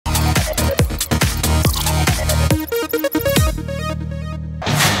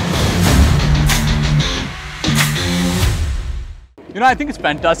I think it's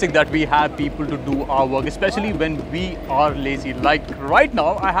fantastic that we have people to do our work, especially when we are lazy. Like right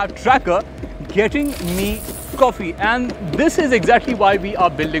now, I have Trakr getting me coffee, and this is exactly why we are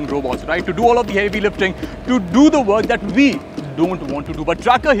building robots, right? To do all of the heavy lifting, to do the work that we don't want to do. But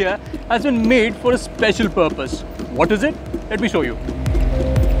Trakr here has been made for a special purpose. What is it? Let me show you.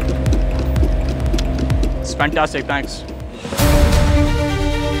 It's fantastic, thanks.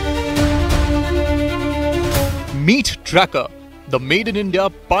 Meet Trakr, the made in India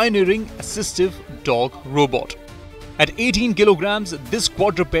pioneering assistive dog robot. At 18 kilograms, this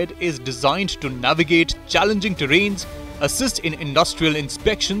quadruped is designed to navigate challenging terrains, assist in industrial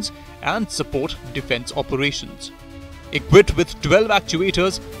inspections, and support defense operations. Equipped with 12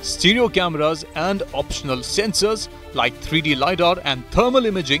 actuators, stereo cameras, and optional sensors like 3D LiDAR and thermal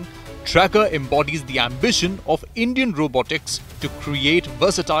imaging, Trakr embodies the ambition of Indian robotics to create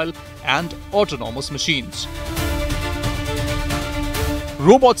versatile and autonomous machines.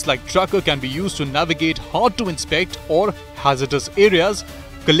 Robots like Trakr can be used to navigate hard-to-inspect or hazardous areas,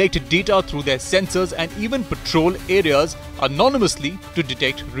 collect data through their sensors, and even patrol areas anonymously to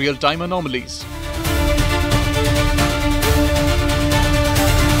detect real-time anomalies.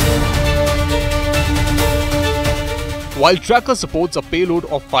 While Trakr supports a payload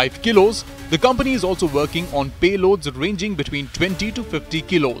of 5 kilos, the company is also working on payloads ranging between 20 to 50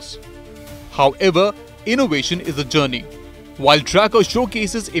 kilos. However, innovation is a journey. While Trakr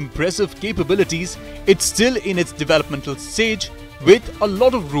showcases impressive capabilities, it's still in its developmental stage with a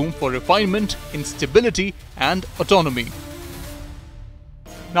lot of room for refinement in stability and autonomy.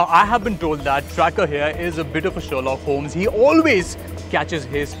 Now, I have been told that Trakr here is a bit of a Sherlock Holmes. He always catches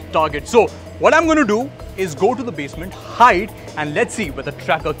his target. So, what I'm going to do is go to the basement, hide, and let's see whether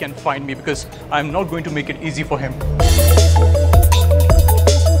Trakr can find me, because I'm not going to make it easy for him.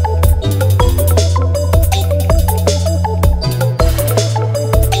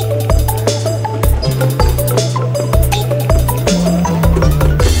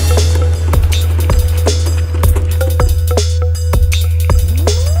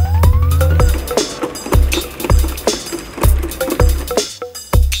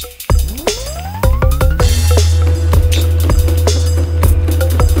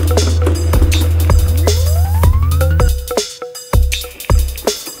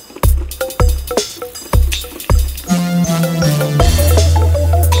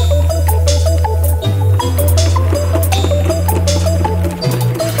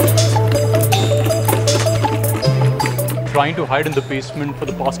 Trying to hide in the basement for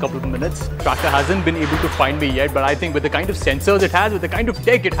the past couple of minutes. Trakr hasn't been able to find me yet, but I think with the kind of sensors it has, with the kind of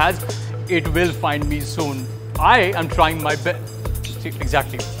tech it has, it will find me soon. I am trying my best. See,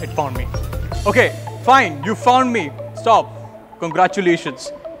 exactly, it found me. Okay, fine, you found me. Stop.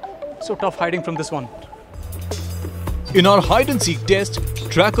 Congratulations. So tough hiding from this one. In our hide-and-seek test,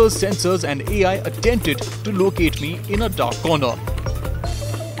 Trakr's sensors and AI attempted to locate me in a dark corner.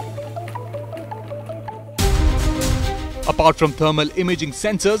 Apart from thermal imaging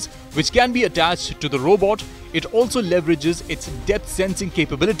sensors, which can be attached to the robot, it also leverages its depth sensing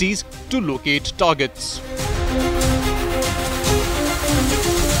capabilities to locate targets.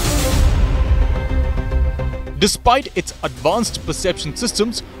 Despite its advanced perception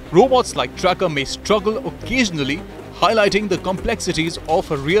systems, robots like Trakr may struggle occasionally, highlighting the complexities of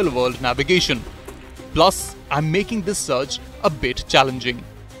real-world navigation. Plus, I'm making this search a bit challenging.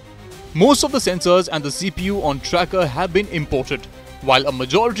 Most of the sensors and the CPU on Trakr have been imported, while a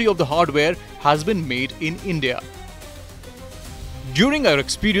majority of the hardware has been made in India. During our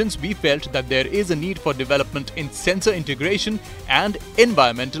experience, we felt that there is a need for development in sensor integration and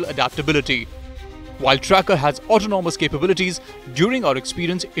environmental adaptability. While Trakr has autonomous capabilities, during our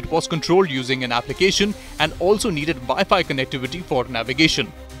experience it was controlled using an application and also needed Wi-Fi connectivity for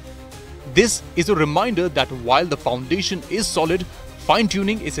navigation. This is a reminder that while the foundation is solid,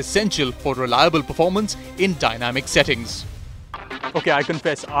 fine-tuning is essential for reliable performance in dynamic settings. Okay, I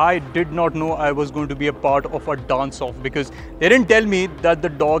confess, I did not know I was going to be a part of a dance-off because they didn't tell me that the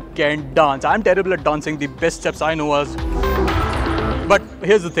dog can dance. I'm terrible at dancing. The best steps I know is... But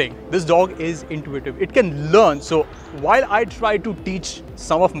here's the thing, this dog is intuitive. It can learn. So while I try to teach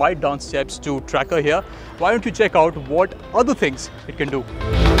some of my dance steps to Trakr here, why don't you check out what other things it can do.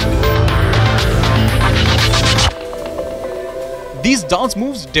 These dance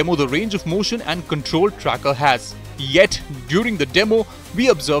moves demo the range of motion and control Trakr has. Yet, during the demo, we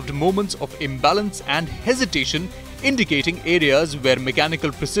observed moments of imbalance and hesitation, indicating areas where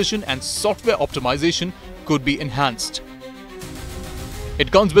mechanical precision and software optimization could be enhanced.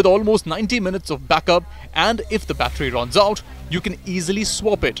 It comes with almost 90 minutes of backup, and if the battery runs out, you can easily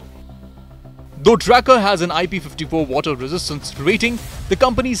swap it. Though Trakr has an IP54 water resistance rating, the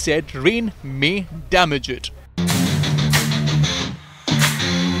company said rain may damage it.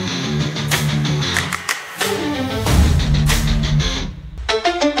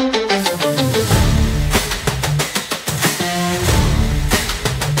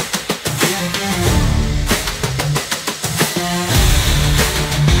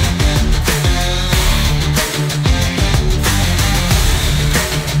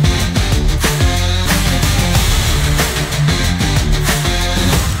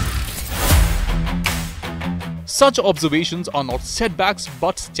 Such observations are not setbacks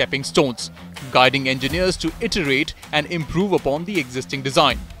but stepping stones, guiding engineers to iterate and improve upon the existing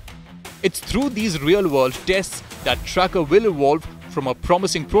design. It's through these real-world tests that Trakr will evolve from a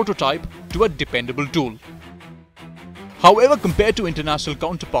promising prototype to a dependable tool. However, compared to international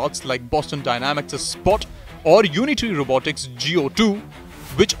counterparts like Boston Dynamics' Spot or Unitary Robotics' GO2,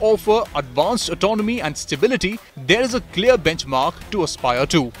 which offer advanced autonomy and stability, there is a clear benchmark to aspire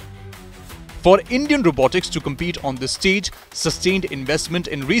to. For Indian robotics to compete on this stage, sustained investment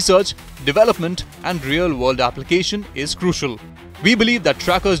in research, development and real-world application is crucial. We believe that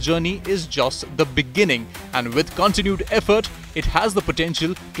Trakr's journey is just the beginning, and with continued effort, it has the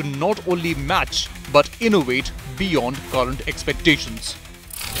potential to not only match but innovate beyond current expectations.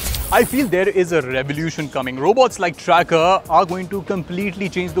 I feel there is a revolution coming. Robots like Trakr are going to completely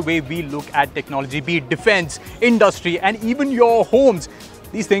change the way we look at technology, be it defense, industry and even your homes.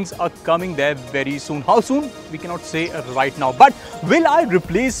 These things are coming there very soon. How soon? We cannot say right now. But will I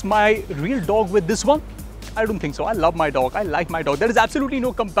replace my real dog with this one? I don't think so. I love my dog. I like my dog. There is absolutely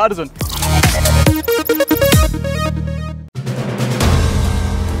no comparison.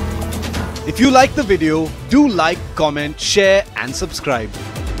 If you like the video, do like, comment, share and subscribe.